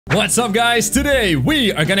What's up, guys? Today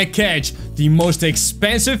we are gonna catch the most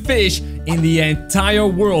expensive fish in the entire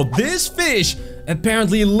world. This fish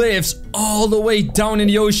apparently lives all the way down in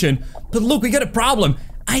the ocean. But look, we got a problem.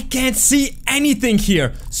 I can't see anything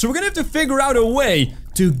here. So we're gonna have to figure out a way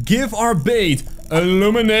to give our bait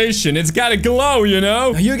illumination. It's gotta glow, you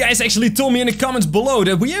know? Now, you guys actually told me in the comments below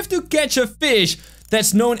that we have to catch a fish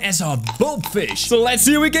that's known as a bulbfish. So let's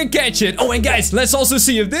see if we can catch it. Oh, and guys, let's also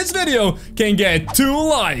see if this video can get 2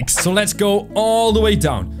 likes. So let's go all the way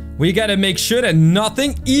down. We gotta make sure that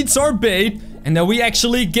nothing eats our bait and that we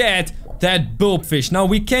actually get that bulbfish. Now,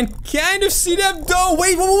 we can kind of see them though.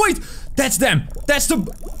 Wait. That's them. That's the...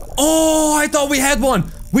 Oh, I thought we had one.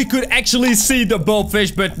 We could actually see the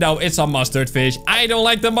bulbfish, but no, it's a mustard fish. I don't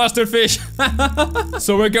like the mustard fish.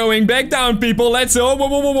 So we're going back down, people. Let's... Oh,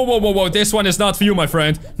 whoa. This one is not for you, my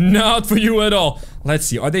friend. Not for you at all. Let's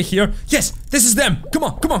see. Are they here? Yes, this is them. Come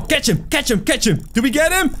on. Catch him. Did we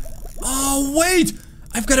get him? Oh, wait.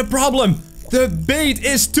 I've got a problem. The bait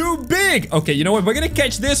is too big. Okay, you know what? We're gonna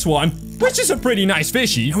catch this one, which is a pretty nice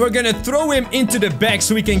fishy. And we're gonna throw him into the bag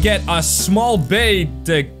so we can get a small bait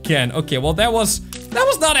again. Okay, well, that was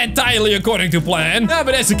not entirely according to plan. But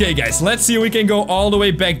that's okay, guys. Let's see if we can go all the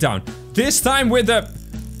way back down. This time with a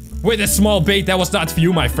small bait. That was not for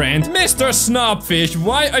you, my friend. Mr. Snobfish,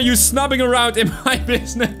 why are you snubbing around in my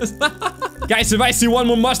business? Guys, if I see one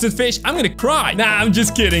more mustard fish, I'm gonna cry. Nah, I'm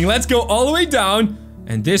just kidding. Let's go all the way down.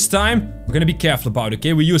 And this time, we're gonna be careful about it,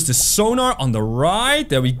 okay? We use the sonar on the right.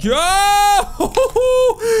 There we go.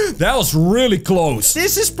 That was really close.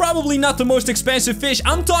 This is probably not the most expensive fish.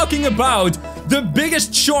 I'm talking about the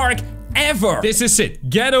biggest shark ever. This is it.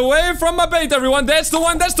 Get away from my bait, everyone. That's the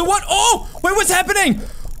one. Oh, wait, what's happening?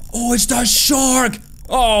 Oh, it's the shark.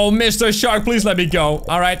 Oh, Mr. Shark, please let me go.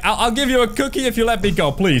 All right, I'll give you a cookie if you let me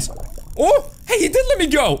go, please. Oh, hey, he did let me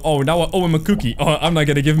go. Oh, now I owe him a cookie. Oh, I'm not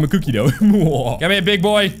gonna give him a cookie, though. Come here, big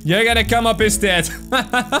boy. You're gonna come up instead.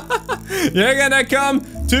 You're gonna come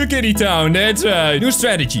to Kitty Town. That's right. New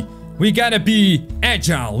strategy. We gotta be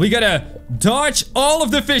agile. We gotta dodge all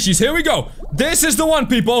of the fishies. Here we go. This is the one,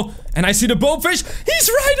 people. And I see the bulbfish. He's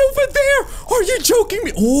right over there. Are you joking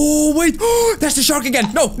me? Oh, wait. Oh, that's the shark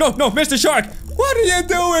again. No, Mr. Shark. What are you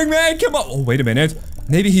doing, man? Come on. Oh, wait a minute.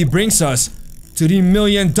 Maybe he brings us to the $1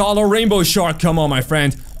 million rainbow shark. Come on, my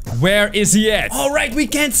friend. Where is he at? All right, we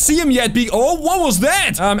can't see him yet. Oh, what was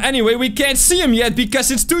that? Anyway, we can't see him yet because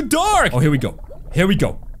it's too dark. Oh, here we go.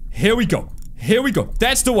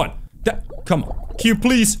 That's the one. Come on. Can you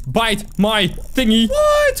please bite my thingy?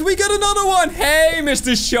 What? We got another one. Hey,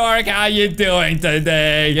 Mr. Shark. How you doing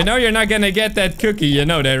today? You know you're not gonna get that cookie. You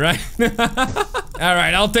know that, right? All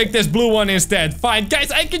right, I'll take this blue one instead. Fine.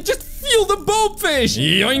 Guys, I can just feel the bulbfish.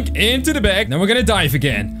 Yoink, into the bag. Now we're gonna dive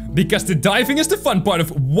again. Because the diving is the fun part of...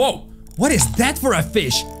 Whoa. What is that for a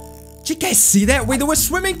fish? Did you guys see that? Wait, they were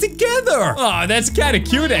swimming together. Oh, that's kind of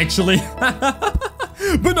cute, actually.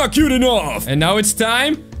 But not cute enough. And now it's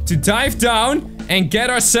time to dive down and get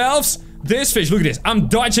ourselves this fish. Look at this. I'm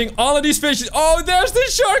dodging all of these fishes. Oh, there's the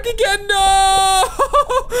shark again. No.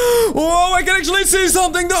 Oh, I can actually see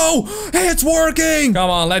something, though. Hey, it's working. Come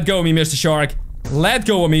on, let go of me, Mr. Shark. Let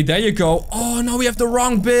go of me. There you go. Oh, no, we have the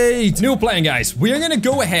wrong bait. New plan, guys. We are gonna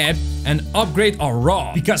go ahead and upgrade our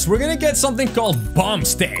rod because we're gonna get something called bomb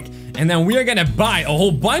stack. And then we are gonna buy a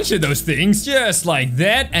whole bunch of those things just like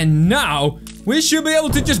that. And now we should be able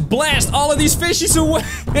to just blast all of these fishies away.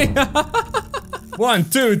 1,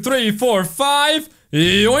 2, 3, 4, 5.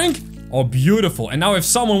 Yoink. Oh, beautiful. And now if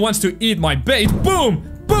someone wants to eat my bait, boom,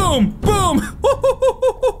 boom, boom.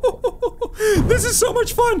 This is so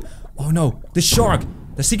much fun. Oh no, the shark.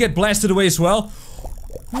 Does he get blasted away as well?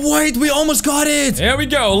 Wait, we almost got it. Here we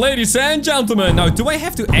go, ladies and gentlemen. Now, do I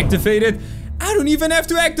have to activate it? I don't even have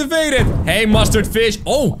to activate it. Hey, mustard fish.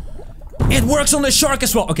 Oh, it works on the shark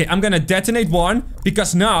as well. Okay, I'm gonna detonate one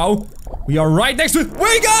because now we are right next to it.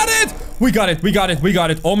 We got it. We got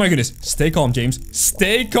it. Oh my goodness. Stay calm, James.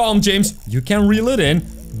 Stay calm, James. You can reel it in.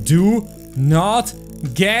 Do not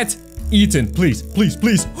get eaten. Please.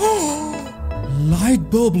 Light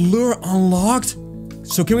bulb lure unlocked.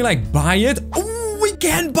 So can we like buy it? Oh, we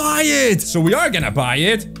can buy it. So we are gonna buy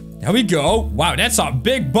it. There we go. Wow, that's a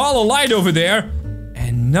big ball of light over there.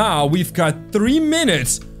 And now we've got 3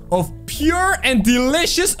 minutes of pure and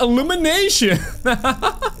delicious illumination.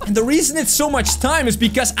 And the reason it's so much time is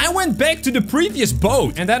because I went back to the previous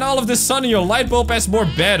boat. And then all of a sudden your light bulb has more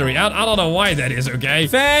battery. I don't know why that is, okay?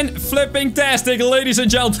 Fan-flipping-tastic, ladies and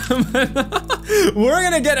gentlemen. We're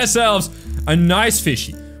gonna get ourselves a nice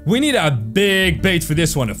fishy. We need a big bait for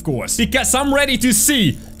this one, of course. Because I'm ready to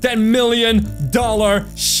see $10 million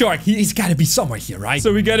shark. He's gotta be somewhere here, right?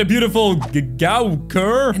 So we got a beautiful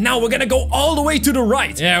gauker. And now we're gonna go all the way to the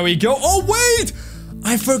right. There we go. Oh, wait!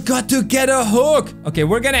 I forgot to get a hook. Okay,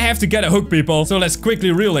 we're gonna have to get a hook, people. So let's quickly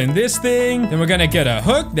reel in this thing. Then we're gonna get a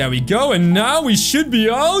hook. There we go. And now we should be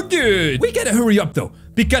all good. We gotta hurry up, though.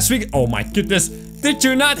 Because we... Oh, my goodness. Did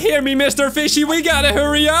you not hear me, Mr. Fishy? We gotta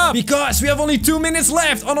hurry up. Because we have only 2 minutes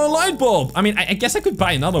left on our light bulb. I mean, I guess I could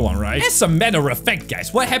buy another one, right? As a matter of fact,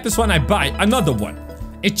 guys, what happens when I buy another one?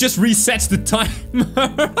 It just resets the timer.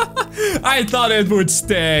 I thought it would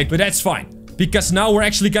stick. But that's fine. Because now we're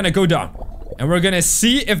actually gonna go down. And we're gonna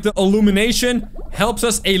see if the illumination helps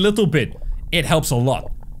us a little bit. It helps a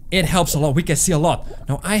lot. It helps a lot. We can see a lot.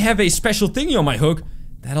 Now, I have a special thingy on my hook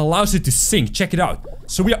that allows it to sync. Check it out.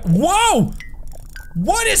 So we are... Whoa!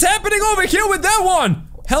 What is happening over here with that one?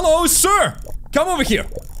 Hello, sir. Come over here.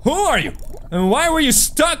 Who are you? And why were you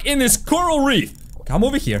stuck in this coral reef? Come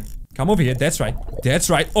over here. Come over here. That's right. That's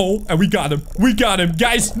right. Oh, and we got him. We got him.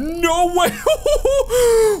 Guys, no way.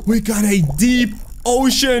 We got a deep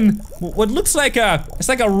ocean. What looks like a... It's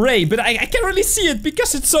like a ray, but I can't really see it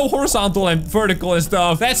because it's so horizontal and vertical and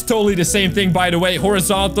stuff. That's totally the same thing, by the way.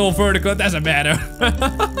 Horizontal, vertical, it doesn't matter.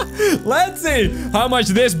 Let's see how much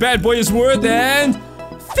this bad boy is worth. And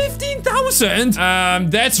 15,000.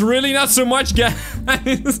 That's really not so much, guys.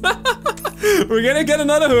 We're gonna get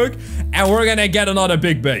another hook. And we're gonna get another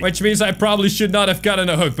big bait. Which means I probably should not have gotten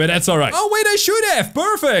a hook, but that's alright. Oh, wait, I should have.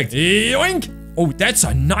 Perfect. Yoink. Oh, that's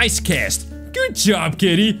a nice cast. Good job,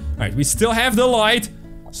 kitty. Alright, we still have the light.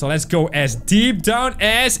 So let's go as deep down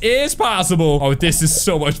as is possible. Oh, this is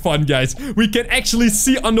so much fun, guys. We can actually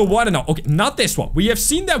see underwater now. Okay, not this one. We have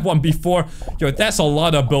seen that one before. Yo, that's a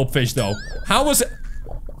lot of bulbfish, though. How was it?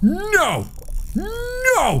 No!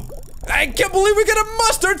 No! I can't believe we got a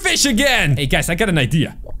mustard fish again! Hey, guys, I got an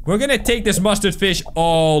idea. We're gonna take this mustard fish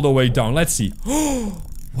all the way down. Let's see.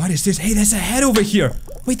 What is this? Hey, there's a head over here.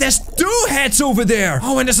 Wait, there's 2 heads over there.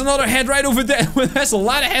 Oh, and there's another head right over there. There's a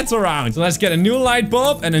lot of heads around. So let's get a new light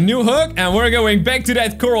bulb and a new hook. And we're going back to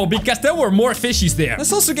that coral because there were more fishies there.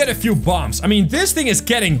 Let's also get a few bombs. I mean, this thing is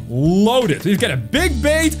getting loaded. We've got a big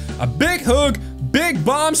bait, a big hook, big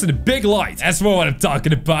bombs, and a big light. That's what I'm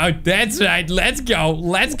talking about. That's right. Let's go.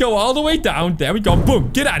 Let's go all the way down. There we go.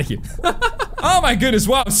 Boom. Get out of here. Oh my goodness.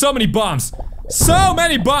 Wow. So many bombs. So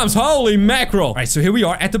many bombs. Holy mackerel. All right. So here we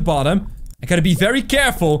are at the bottom. I gotta be very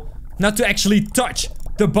careful not to actually touch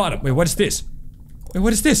the bottom. Wait, what is this? Wait,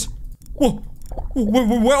 what is this? Whoa.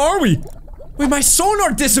 Where are we? Wait, my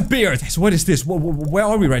sonar disappeared. So what is this? Where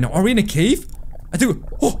are we right now? Are we in a cave? I think...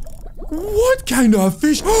 Oh, what kind of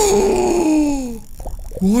fish?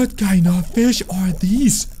 What kind of fish are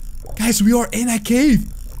these? Guys, we are in a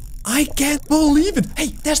cave. I can't believe it. Hey,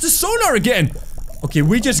 there's the sonar again. Okay,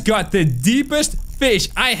 we just got the deepest fish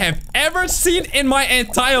I have ever seen in my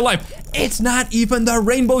entire life. It's not even the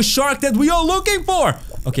rainbow shark that we are looking for.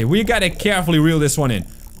 Okay, we gotta carefully reel this one in.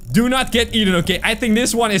 Do not get eaten, okay? I think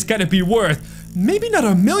this one is gonna be worth maybe not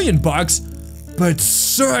 $1 million, but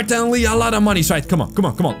certainly a lot of money. So, right, come on, come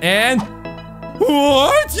on, come on. And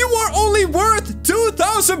what? You are only worth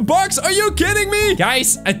 2,000 bucks? Are you kidding me?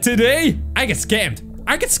 Guys, today I get scammed.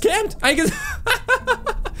 I get scammed. I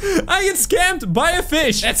get scammed by a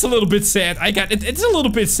fish. That's a little bit sad. It's a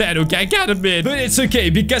little bit sad, okay? I gotta admit. But it's okay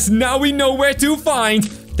because now we know where to find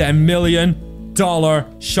 $10 million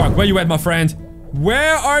shark. Where you at, my friend?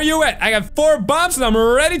 Where are you at? I got 4 bombs and I'm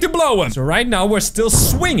ready to blow them. So right now we're still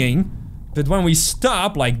swinging. But when we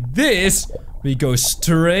stop like this, we go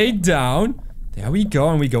straight down. There we go.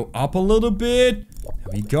 And we go up a little bit.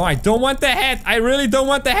 There we go. I don't want the head. I really don't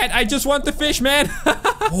want the head. I just want the fish, man.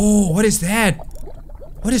 Oh, what is that?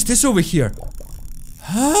 What is this over here?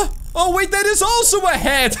 Huh? Oh, wait, that is also a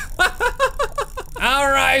head.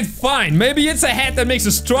 Alright, fine. Maybe it's a head that makes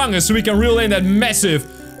us stronger so we can reel in that massive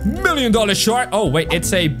 $1 million shark. Oh, wait,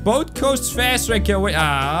 it's a boat coasts faster. I can't wait.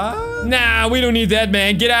 Nah, we don't need that,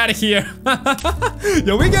 man. Get out of here.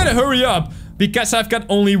 Yo, we gotta hurry up because I've got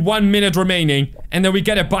only 1 minute remaining. And then we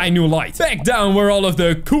gotta buy new light. Back down where all of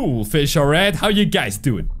the cool fish are at. How you guys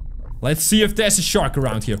doing? Let's see if there's a shark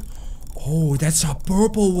around here. Oh, that's a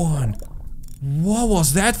purple one. What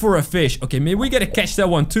was that for a fish? Okay, maybe we gotta catch that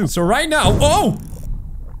one too. So right now, oh!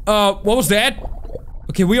 What was that?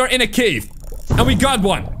 Okay, we are in a cave. And we got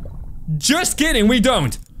one. Just kidding, we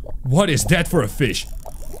don't. What is that for a fish?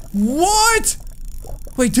 What?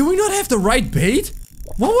 Wait, do we not have the right bait?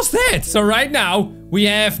 What was that? So right now, we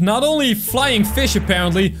have not only flying fish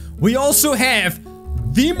apparently, we also have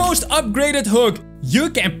the most upgraded hook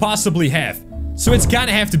you can possibly have. So it's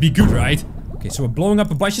gonna have to be good, right? Okay, so we're blowing up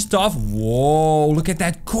a bunch of stuff. Whoa, look at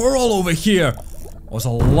that coral over here. There's a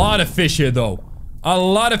lot of fish here, though. A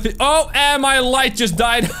lot of fish. Oh, and my light just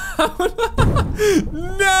died.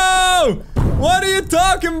 No! What are you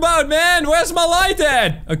talking about, man? Where's my light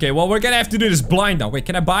at? Okay, well, we're gonna have to do this blind now. Wait,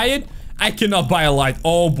 can I buy it? I cannot buy a light.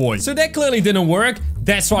 Oh, boy. So that clearly didn't work.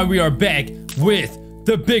 That's why we are back with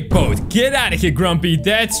the big boat. Get out of here, Grumpy.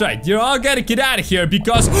 That's right. You're all gotta get out of here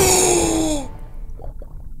because...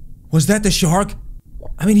 Was that the shark?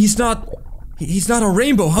 I mean, he's not a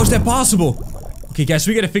rainbow. How's that possible? Okay, guys,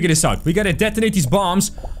 we gotta figure this out. We gotta detonate these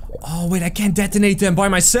bombs. Oh, wait, I can't detonate them by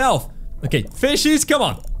myself. Okay, fishies, come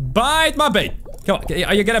on. Bite my bait. Come on,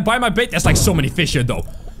 are you gonna bite my bait? There's like so many fish here, though.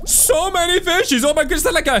 So many fishies. Oh my goodness,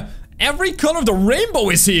 that's like every color of the rainbow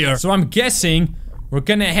is here. So I'm guessing we're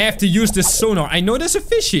gonna have to use the sonar. I know there's a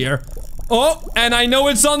fish here. Oh, and I know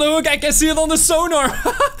it's on the hook. I can see it on the sonar.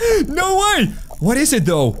 No way. What is it,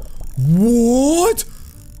 though? What?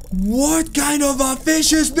 What kind of a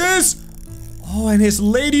fish is this? Oh, and his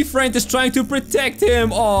lady friend is trying to protect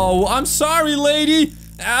him. Oh, I'm sorry, lady.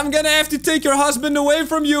 I'm gonna have to take your husband away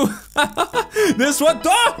from you. This one.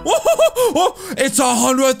 Oh, it's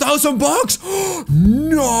 $100,000.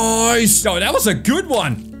 Nice. Oh, that was a good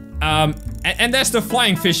one. And that's the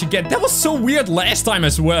flying fish again. That was so weird last time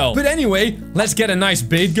as well. But anyway, let's get a nice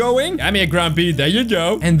bait going. Come here, Grumpy. There you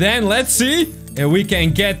go. And then let's see if we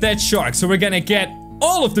can get that shark. So we're gonna get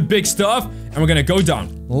all of the big stuff, and we're gonna go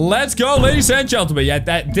down. Let's go, ladies and gentlemen. Yeah,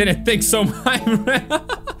 that didn't think so much.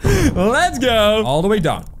 Let's go. All the way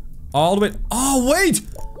down. All the way. Oh, wait.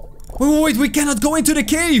 Wait. We cannot go into the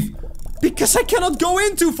cave. Because I cannot go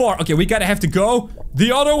in too far. Okay, we gotta have to go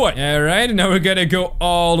the other way. All right, now we're gonna go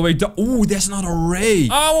all the way down. Ooh, there's not a ray.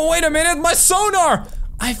 Oh, wait a minute. My sonar.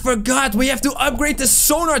 I forgot. We have to upgrade the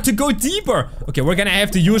sonar to go deeper. Okay, we're gonna have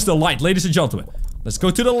to use the light, ladies and gentlemen. Let's go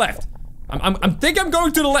to the left. I think I'm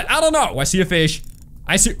going to the left. I don't know. I see a fish.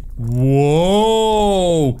 I see.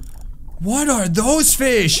 Whoa. What are those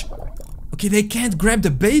fish? Okay, they can't grab the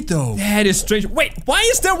bait though. That is strange. Wait, why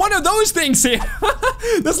is there one of those things here?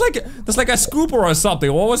 That's like a scooper or something.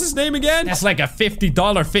 What was his name again? That's like a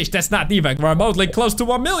 $50 fish. That's not even remotely close to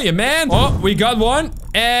 1 million, man. Oh, we got one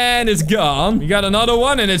and it's gone. We got another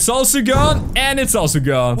one and it's also gone and it's also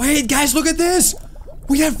gone. Wait, guys, look at this.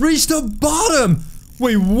 We have reached the bottom.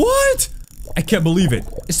 Wait, what? I can't believe it.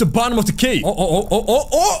 It's the bottom of the cave.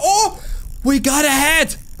 Oh. We got a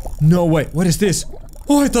hat. No way. What is this?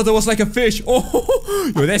 Oh, I thought that was like a fish.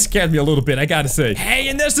 Oh, yo, that scared me a little bit, I gotta say. Hey,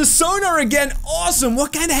 and there's the sonar again. Awesome.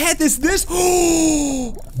 What kind of hat is this?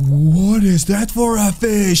 Oh, what is that for a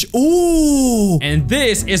fish? Oh, and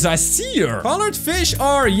this is a seer. Colored fish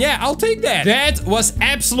are, yeah, I'll take that. That was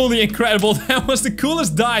absolutely incredible. That was the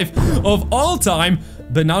coolest dive of all time.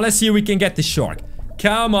 But now let's see if we can get the shark.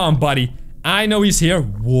 Come on, buddy. I know he's here.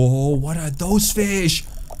 Whoa, what are those fish?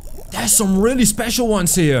 There's some really special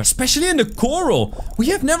ones here. Especially in the coral. We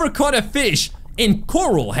have never caught a fish in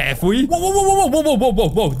coral, have we?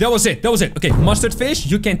 Whoa. That was it. Okay, mustard fish,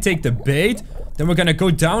 you can take the bait. Then we're gonna go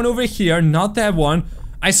down over here. Not that one.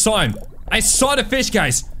 I saw him. I saw the fish,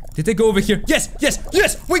 guys. Did they go over here? Yes.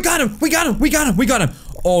 We got him.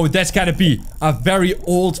 Oh, that's gotta be a very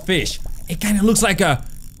old fish. It kind of looks like a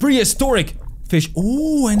prehistoric fish.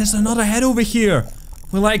 Oh, and there's another head over here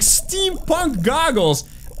with like steampunk goggles.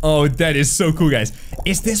 Oh, that is so cool, guys.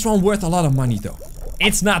 Is this one worth a lot of money, though?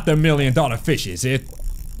 It's not the $1 million fish, is it?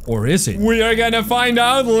 Or is it? We are gonna find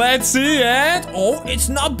out. Let's see it. Oh, it's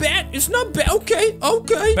not bad. Okay.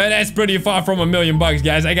 But that's pretty far from $1 million,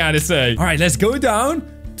 guys, I gotta say. All right, let's go down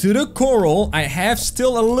to the coral. I have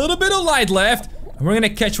still a little bit of light left. And we're gonna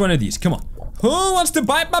catch one of these. Come on. Who wants to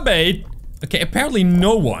bite my bait? Okay, apparently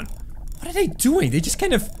no one. What are they doing? They just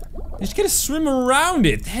kind of swim around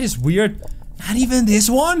it. That is weird. Not even this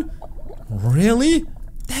one? Really?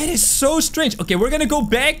 That is so strange. Okay, we're gonna go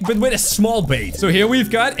back, but with a small bait. So here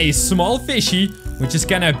we've got a small fishy, which is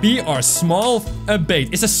gonna be our small bait.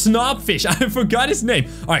 It's a snobfish. I forgot his name.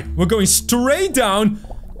 All right, we're going straight down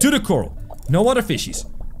to the coral. No other fishies.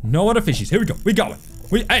 Here we go. We got one.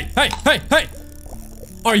 Hey.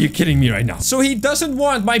 Are you kidding me right now? So he doesn't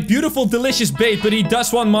want my beautiful, delicious bait, but he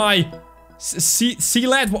does want my... sea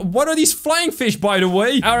lad? What are these flying fish, by the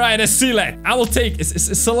way? All right, a sea lad. I will take a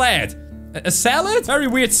salad. A salad? Very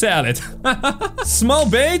weird salad. Small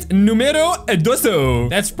bait, numero doso.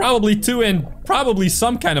 That's probably 2 in probably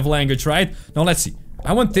some kind of language, right? Now, let's see.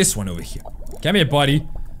 I want this one over here. Come here, buddy.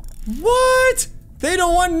 What? They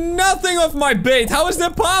don't want nothing of my bait. How is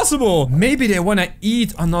that possible? Maybe they want to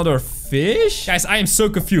eat another fish? Guys, I am so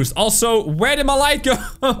confused. Also, where did my light go?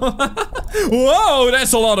 Whoa,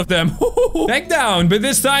 that's a lot of them. Back down, but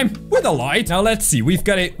this time with a light. Now, let's see. We've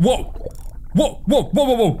got a... Whoa.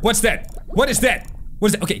 What's that? What is that? What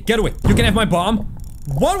is that? Okay, get away. You can have my bomb.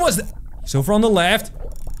 What was that? He's over on the left.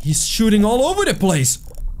 He's shooting all over the place.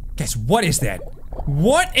 Guys, what is that?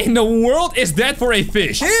 What in the world is that for a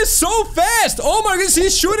fish? He is so fast! Oh my goodness,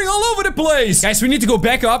 he's shooting all over the place! Guys, we need to go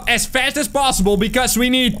back up as fast as possible because we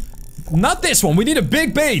need... Not this one, we need a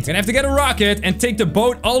big bait. Gonna have to get a rocket and take the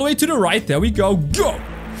boat all the way to the right. There we go. Go!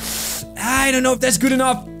 I don't know if that's good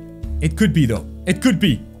enough. It could be though. It could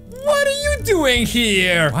be. What are you doing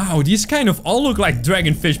here? Wow, these kind of all look like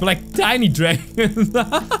dragonfish, but like tiny dragons.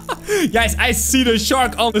 Guys, I see the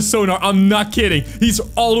shark on the sonar. I'm not kidding. He's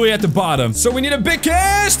all the way at the bottom. So we need a big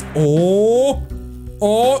cast. Oh,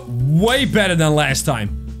 way better than last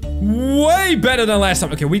time. Way better than last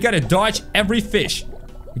time. Okay, we gotta dodge every fish.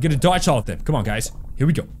 We gotta dodge all of them. Come on, guys. Here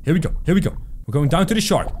we go. Here we go. Here we go. We're going down to the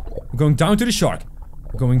shark. We're going down to the shark.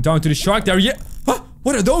 We're going down to the shark. There you... Huh?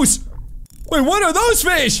 What are those? Wait, what are those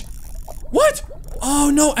fish? What?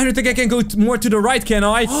 Oh no, I don't think I can go more to the right, can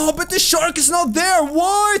I? Oh, but the shark is not there.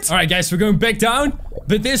 What? Alright, guys, we're going back down.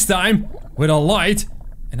 But this time, with a light.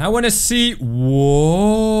 And I want to see...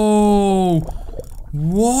 Whoa.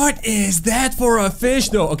 What is that for a fish,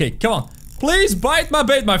 though? Okay, come on. Please bite my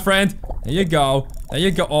bait, my friend. There you go. There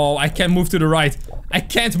you go. Oh, I can't move to the right. I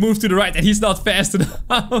can't move to the right, and he's not fast enough.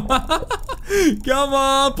 Come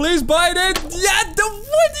on, please bite it. Yeah,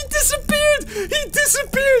 what? He disappeared. He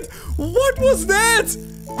disappeared. What was that?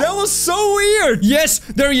 That was so weird. Yes,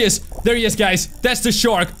 there he is. There he is, guys. That's the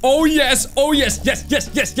shark. Oh, yes. Oh, yes. Yes, yes,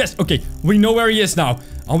 yes, yes. Okay, we know where he is now.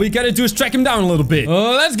 All we gotta do is track him down a little bit.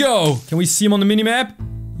 Let's go. Can we see him on the minimap?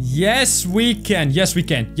 Yes, we can. Yes, we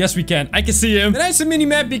can. Yes, we can. I can see him. And it's a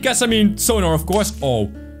minimap because, I mean, sonar, of course. Oh.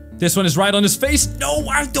 This one is right on his face. No,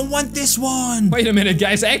 I don't want this one. Wait a minute,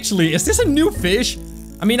 guys. Actually, is this a new fish?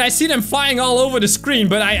 I mean, I see them flying all over the screen,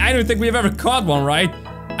 but I don't think we've ever caught one, right?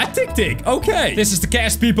 A tick-tick. Okay. This is the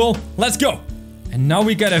cast, people. Let's go. And now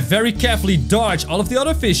we gotta very carefully dodge all of the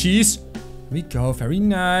other fishies. Here we go. Very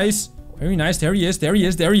nice. Very nice. There he is. There he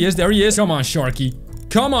is. There he is. There he is. Come on, Sharky.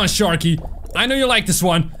 Come on, Sharky. I know you like this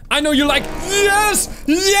one. I know you like... Yes!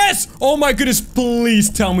 Yes! Oh my goodness.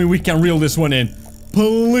 Please tell me we can reel this one in.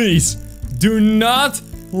 Please, do not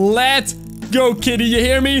let go, kitty. You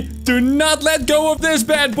hear me? Do not let go of this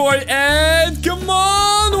bad boy. And come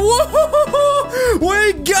on. Whoa!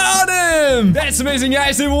 We got him. That's amazing,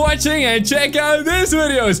 guys. Thanks for watching and check out these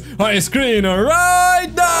videos on your screen right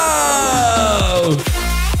now.